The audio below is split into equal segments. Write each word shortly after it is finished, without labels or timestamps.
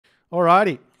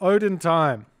Alrighty, Odin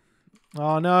time.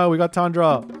 Oh no, we got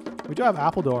Tundra. We do have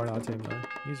Appledore on our team though.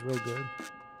 He's real good.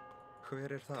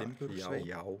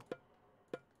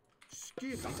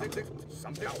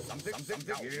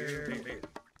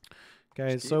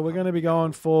 Okay, so we're going to be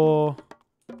going for...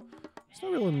 There's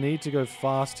no real need to go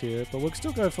fast here, but we'll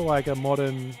still go for like a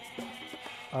modern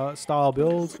style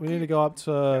build. We need to go up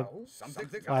to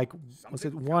like, what's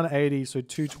it, 180, so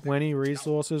 220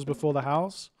 resources before the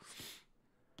house.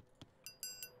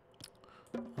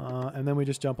 And then we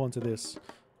just jump onto this.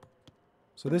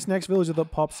 So this next villager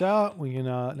that pops out, we can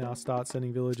now start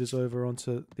sending villagers over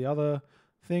onto the other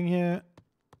thing here.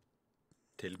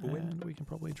 And we can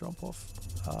probably drop off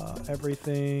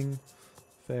everything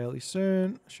fairly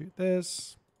soon. Shoot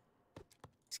this.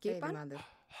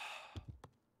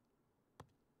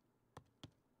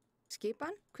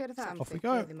 Off we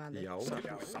go.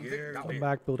 Come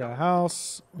back, build our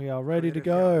house. We are ready to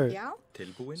go.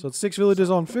 So it's 6 villagers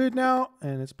on food now,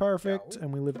 and it's perfect,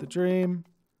 and we live the dream.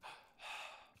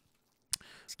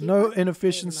 No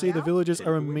inefficiency. The villagers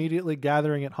are immediately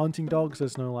gathering at hunting dogs.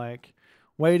 There's no like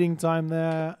waiting time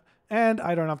there. And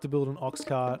I don't have to build an ox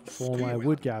cart for my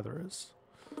wood gatherers.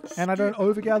 And I don't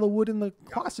overgather wood in the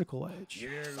classical age.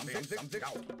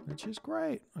 Which is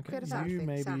great. Okay, you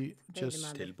maybe just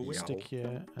stick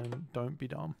here and don't be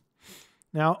dumb.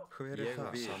 Now,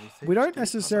 we don't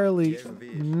necessarily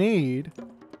need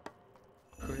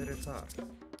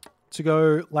to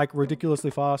go like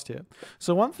ridiculously fast here.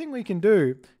 So one thing we can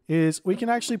do is we can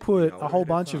actually put a whole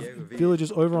bunch of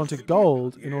villagers over onto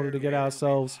gold in order to get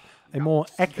ourselves a more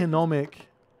economic,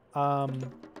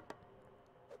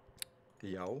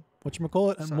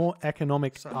 whatchamacallit, a more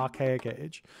economic archaic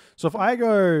age. So if I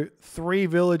go 3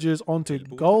 villagers onto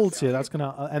golds here, that's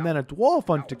gonna, and then a dwarf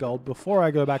onto gold before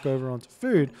I go back over onto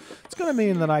food, it's gonna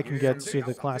mean that I can get to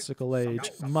the classical age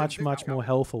much more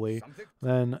healthily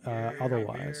than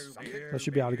otherwise. I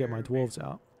should be able to get my dwarves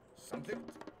out.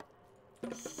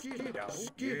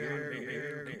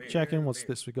 Check in. What's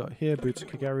this we got here? Boots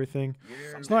kick everything.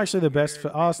 It's not actually the best for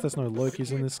us. There's no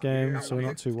Lokis in this game, so we're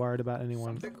not too worried about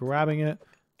anyone grabbing it.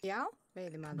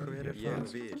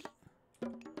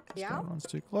 Runs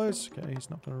too close. Okay,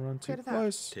 he's not going to run too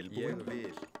close.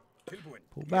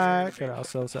 Pull back. Get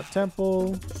ourselves that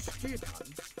temple.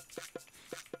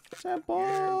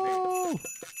 Temple!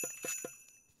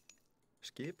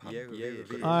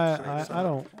 I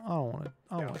don't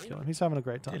want to kill him. He's having a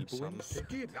great time.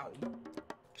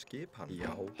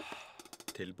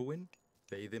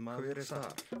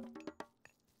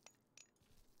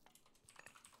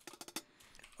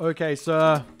 Okay,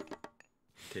 so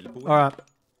alright.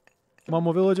 One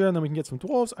more villager and then we can get some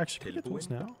dwarves. Actually, can we get dwarves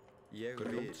now?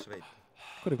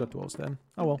 Could have got dwarves then.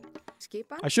 Oh well.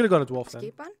 I should have got a dwarf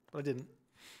then, but I didn't.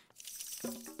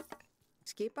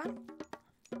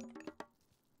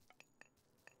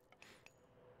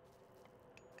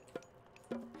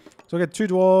 So we'll get 2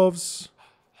 dwarves.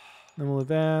 Then we'll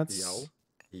advance.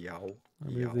 I'll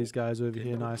move these guys over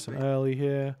here nice and early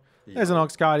here. There's an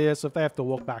ox cart here, so if they have to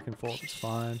walk back and forth, it's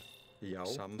fine.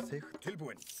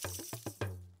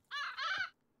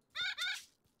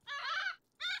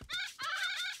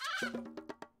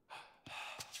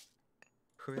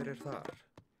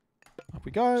 Up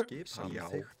we go.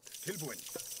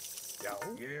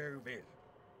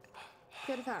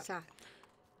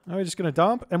 Now we're just going to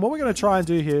dump. And what we're going to try and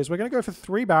do here is we're going to go for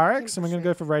 3 barracks and we're going to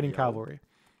go for raiding cavalry.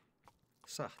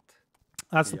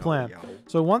 That's the plan.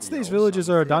 So once these villages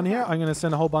are done here, I'm going to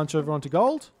send a whole bunch over onto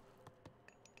gold.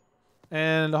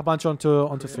 And a bunch onto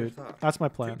food. That's my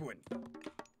plan.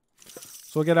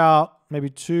 So we'll get out maybe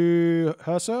 2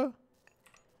 Herser.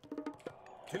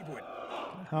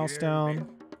 House down.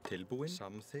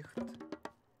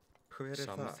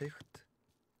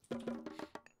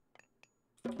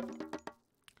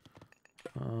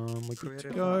 We're good to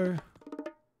go.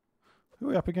 Who are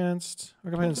we up against?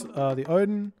 We're up against the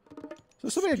Odin. So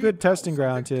this will be a good testing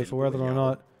ground here for whether or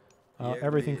not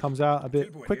everything comes out a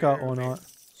bit quicker or not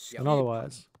than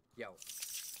otherwise.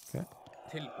 Okay.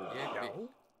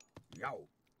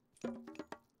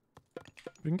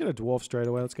 We can get a dwarf straight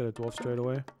away. Let's get a dwarf straight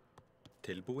away.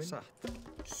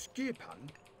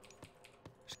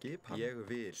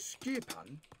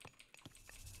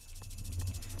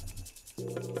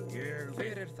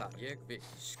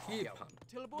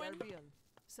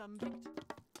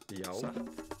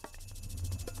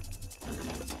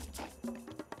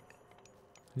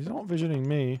 He's not visioning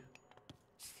me.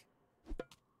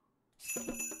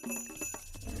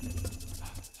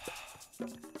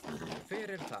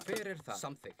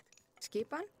 Samþykkt.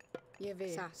 Skipan? Ég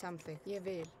vil. Samþykkt. Ég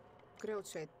vil.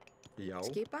 Grjótsveit. Já.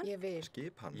 Skipan? Ég vil.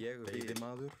 Skipan. Ég vil.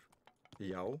 Veiðimaður.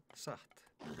 Já, satt.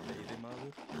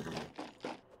 Veiðimaður.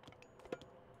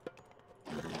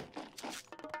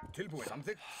 Tilbúin.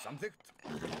 Samþykkt.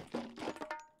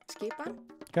 Skipan.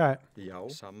 Okay. Já,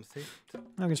 samþykkt. I'm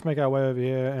going to make our way over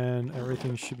here and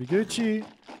everything should be Gucci.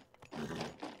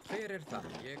 Hver þar?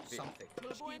 Ég vil. Samþykkt.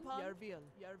 Tilbúin.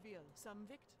 Jarvíl.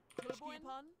 Samvikt.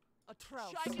 Skipan. A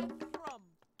trout. Shiken from.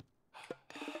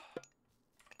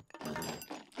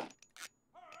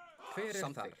 Hver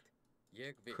þar?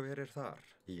 Ég vil. Hver þar?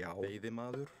 Já,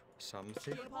 veiðimaður.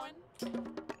 Samþykkt.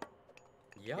 Tilbúin.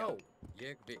 Já,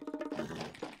 ég vil.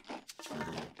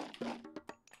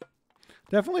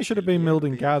 Definitely should have been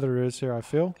building gatherers here, I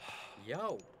feel.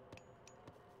 Já.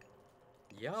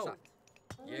 Já.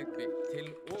 Ég vil.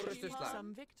 Til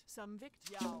orustuslag.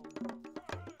 Samvikt. Já.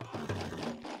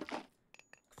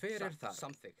 Hver þar?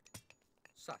 Samþykkt.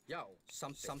 Satt. Já.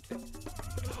 Samþykkt.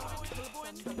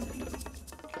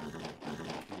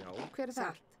 Já, Hver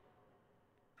þar?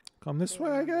 Come this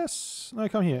way, I guess. No,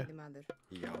 come here. Maður.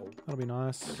 já, That'll be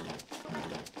nice.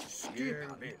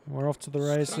 Skipan. We're off to the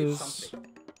races.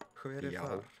 hver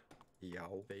þar? Já,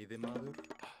 veiðimaður.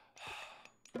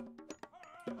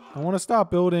 I want to start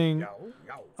building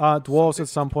dwarves at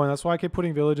some point. That's why I keep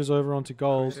putting villagers over onto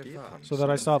gold, so that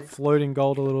I start floating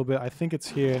gold a little bit. I think it's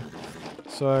here.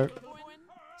 So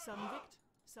Samvikt.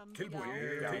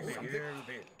 Tilbúin. Ég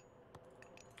vil.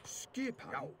 Skipan.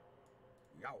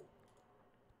 Já.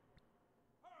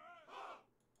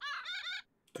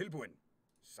 Tilbúin.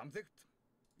 Samþykkt.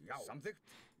 Já. Samþykkt.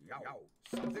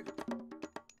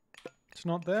 it's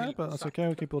not there, but that's okay.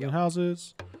 We keep building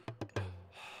houses.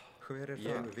 Hver þar?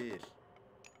 Ég vil.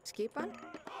 Skipan.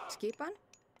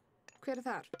 Hver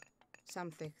þar?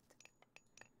 Samþykkt.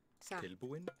 Satt.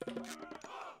 Tilbúin.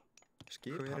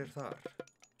 Skipan. Hver þar?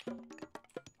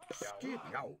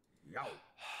 Skipan. Já.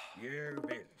 Ég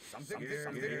vil. Samþykkt.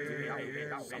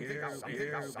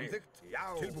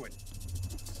 Já. Tilbúin.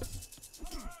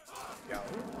 Já.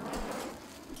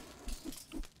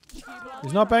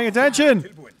 He's not paying attention.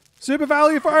 Tilbúin. Super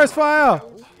value forest fire.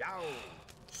 Já.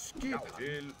 Skipan.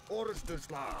 Til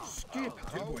orustuslag. Skipan.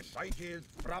 Tilbúin. Sækið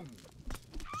fram.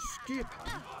 Skipan.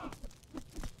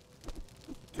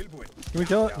 Tilbúin. Can we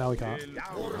kill it? No, we can't. Til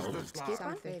orustuslag.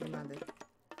 Skipan. Maður.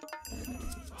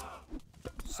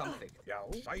 Samþykkt. Já.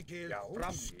 Sækið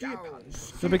fram. Skipan.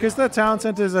 So because the town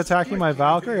center is attacking my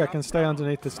Valkyrie, I can stay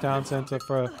underneath this town center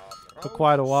for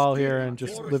quite a while here and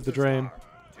just live the dream.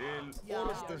 Til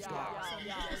orustuslag.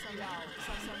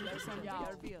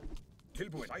 Jarvíl.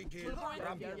 Tilbúin. Sækið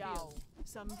fram.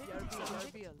 Samvikt.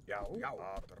 Jarvíl. Já.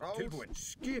 Tilbúin.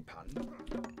 Skipan.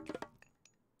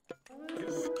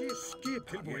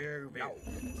 Skipan. Ég vil.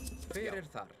 Hver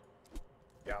þar?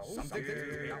 Já.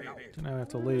 Samþykkt. So now I have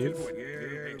to leave.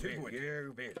 Tilbúin.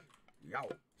 Ég vil. Já.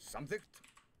 Samþykkt.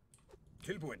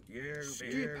 Tilbúin. Ég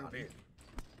vil.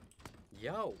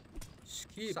 Já.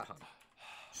 Skipan.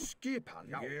 Skipan.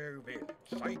 Ég vil.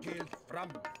 Sækið fram.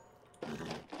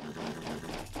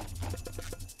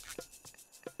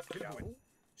 Tilbúin.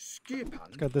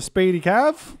 Skipan. Got the speedy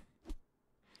cav.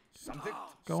 Samþykkt.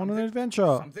 Go on an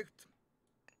adventure. Samþykkt.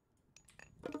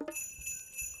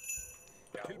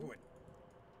 Tilbúin.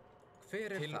 Hver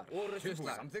þar?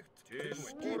 Orustuslag. Samþykkt. Til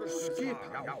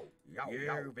skipan. Já.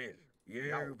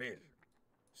 Ég vil.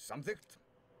 Samþykkt.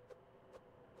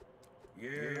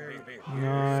 Ég vil.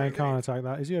 No, I can't attack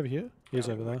that. Is he over here? He's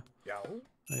over there. Já. Okay.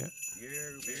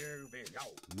 Ég vil. Já.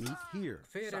 Meet here.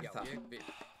 Hver þar? Ég vil.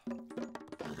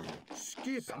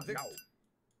 Skipan. Já.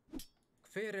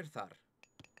 Hver þar?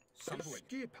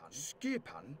 Samþykkt.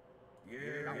 Skipan. Ég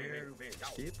vil. Já.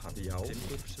 Skipan. Já,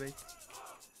 timbursveit.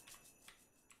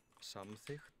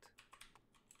 Samþykkt.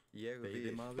 Ég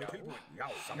veiðimaður. Já.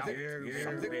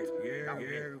 Samþykkt.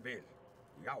 Ég vil.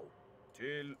 Já.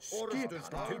 Til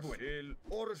orustuslag. Tilbúin. Til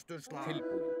orustuslag.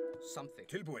 Tilbúin. Samþykkt.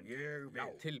 Tilbúin. Ég vil.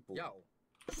 Tilbúin. Já.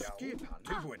 Skipan.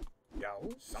 Tilbúin. Já.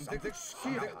 Samþykkt.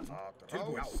 Skipan.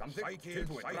 Tilbúin. Samþykkt.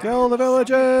 Tilbúin. Kill the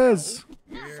villagers.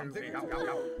 Samþykkt. Já.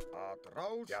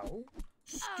 Atrás. Já.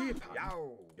 Skipan.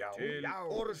 Já. Til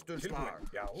orustuslag.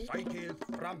 Já. Sækið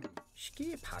fram.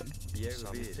 Skipan. Ég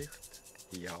samþykkt.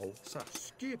 Já, satt.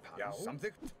 Skipan. Já.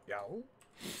 Samþykkt. Já.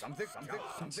 Samþykkt.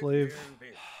 Let's leave.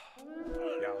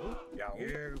 Já.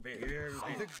 Ég vil.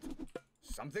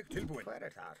 Samþykkt. Tilbúin. Hver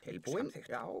þar? Tilbúin?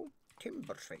 Já,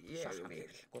 timbursveit. Ég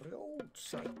vil.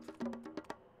 Grjótsveit.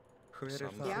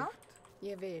 Hver þar? Já.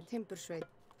 Ég vil. Timbursveit.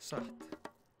 Satt.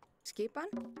 Skipan.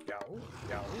 Já.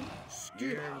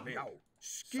 Skipan. Já.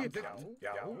 Skipan.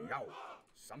 Já.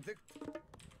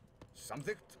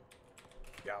 Samþykkt.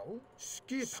 Já.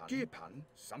 Skipan.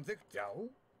 Samþykkt. Já.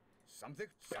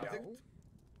 Samþykkt.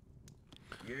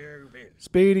 Ég vil.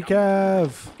 Speedy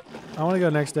cav. I want to go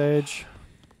next stage.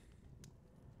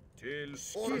 Til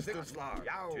skipslag.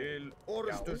 Til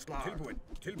orðstuslag. Tilbúin.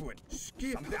 Tilbúin.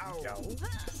 Skip. Já.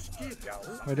 Skip. Já.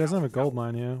 Wait, he doesn't have a gold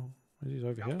mine here. He's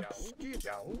over here. Skip.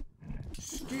 Já.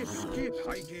 Skip. Skip.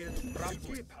 Hækið.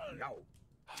 Skip. Já.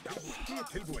 Já. Skip.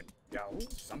 Tilbúin. Já.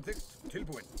 Samþykkt.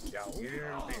 Tilbúin. Já. Ég vil.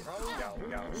 Já.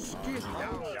 Já. Skip.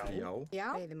 Já. Já.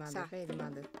 Já, veiðimaður,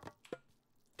 veiðimaður.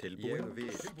 Tilbúin. Ég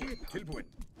vil. Skip. Tilbúin.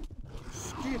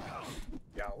 Skip.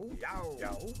 Já. Já.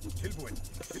 Já. Tilbúin.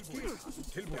 Tilbúin.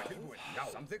 Tilbúin. Tilbúin. Já.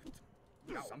 Samþykkt.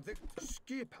 Já. Samþykkt.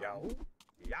 Skip. Já.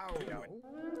 Já. Já.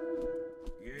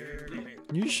 Ég vil.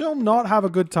 You shall not have a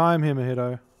good time here,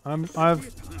 Mahito.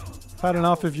 I've had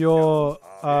enough of your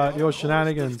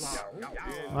shenanigans.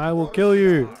 I will kill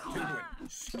you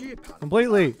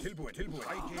completely. Tilbúin. Tilbúin.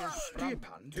 Skip.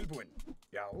 Tilbúin.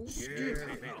 Já. Skip.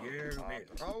 Ég vil.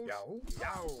 Já.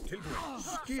 Já. Tilbúin.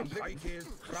 Skip. Hækið.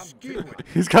 Skip.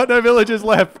 He's got no villagers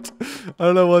left. I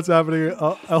don't know what's happening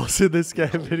else in this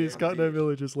game, but he's got no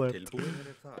villagers left. Tilbúin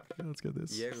þar. Let's get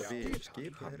this. Ég vil.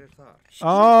 Skipið þar.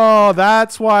 Oh,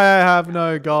 that's why I have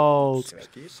no gold.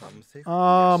 Skip. Samþykkt.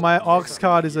 Oh, my ox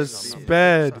cart is a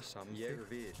sped. Ég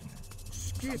vil.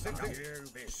 Skip. Ég vil.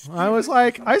 I was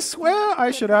like, I swear I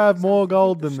should have more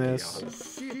gold than this.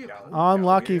 Skip.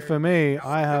 Unlucky for me,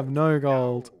 I have no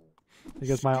gold.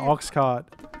 Because my ox cart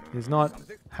is not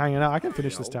hanging out. I can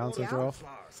finish this town center off.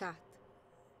 Satt.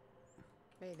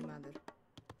 Veiðimaður.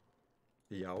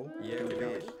 Já. Ég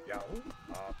vil. Já.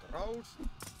 Að rás.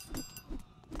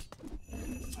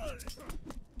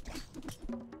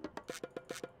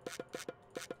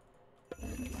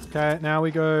 Okay, now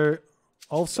we go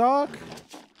Ulfsark.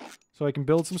 So I can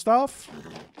build some stuff.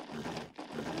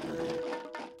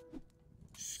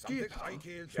 Skip.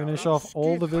 Hækið. Finish off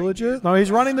all the villages. No, he's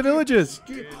running the villages.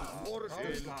 Skip.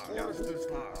 Orðstuslag.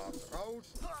 Orðstuslag. Rás.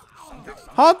 Samþykkt.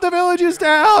 Hunt the villages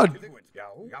down. Tilbúin. Já.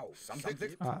 Já.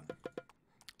 Samþykkt. Alright.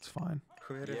 It's fine.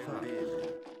 Hver þar?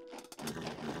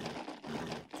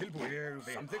 Tilbúin. Ég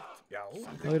vil. Samþykkt. Já.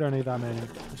 Really don't need that many.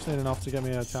 Just need enough to get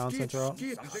me a town center up.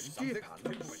 Skip. Skip.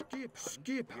 Skip.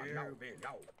 Skip. Já.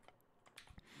 Já.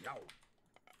 Já.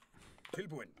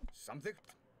 Tilbúin. Samþykkt.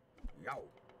 Já.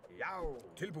 Já.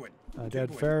 Tilbúin.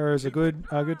 Dead Pharaoh is a good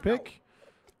pick.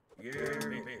 Ég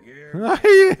vil.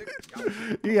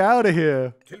 He out of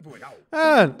here. Tilbúin. Já.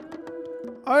 Man,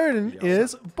 Odin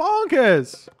is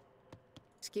bonkers.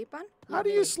 Skipan? How do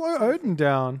you slow Odin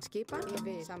down? Skipan? Ég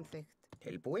vil. Samþykkt.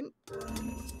 Tilbúin.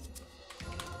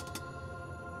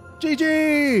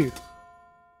 GG!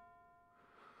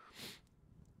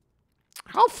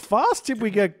 How fast did we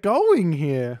get going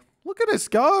here? Look at us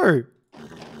go.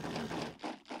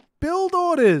 Build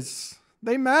orders.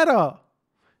 They matter.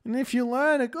 And if you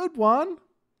learn a good one,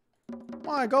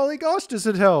 my golly gosh, does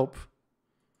it help?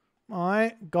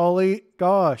 My golly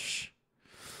gosh.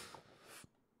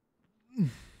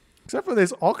 Except for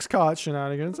this ox cart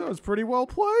shenanigans, that was pretty well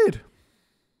played.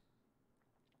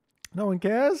 No one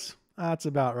cares? That's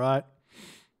about right.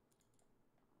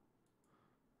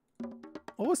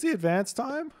 What was the advance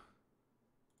time?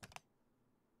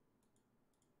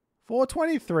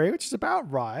 423, which is about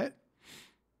right.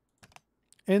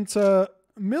 Into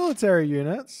military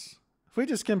units, if we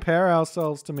just compare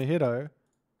ourselves to Mahito,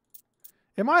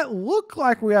 it might look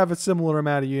like we have a similar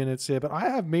amount of units here, but I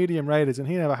have medium raiders and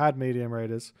he never had medium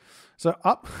raiders. So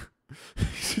up,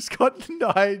 he's just got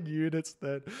 9 units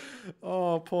then.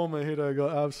 Oh, poor Mahito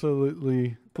got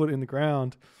absolutely put in the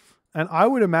ground. And I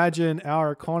would imagine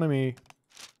our economy,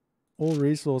 all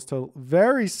resource total,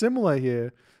 very similar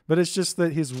here, but it's just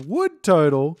that his wood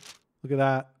total, look at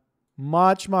that,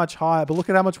 much higher. But look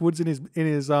at how much wood's in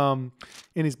his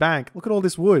bank. Look at all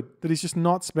this wood that he's just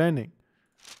not spending.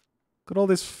 Look at all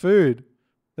this food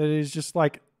that is just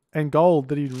like, and gold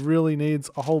that he really needs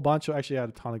a whole bunch of. Actually, he had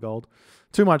a ton of gold.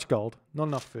 Too much gold, not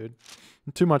enough food,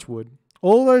 and too much wood.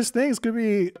 All those things could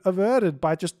be averted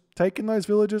by just taking those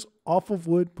villagers off of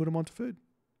wood, put them onto food.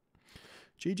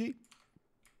 GG.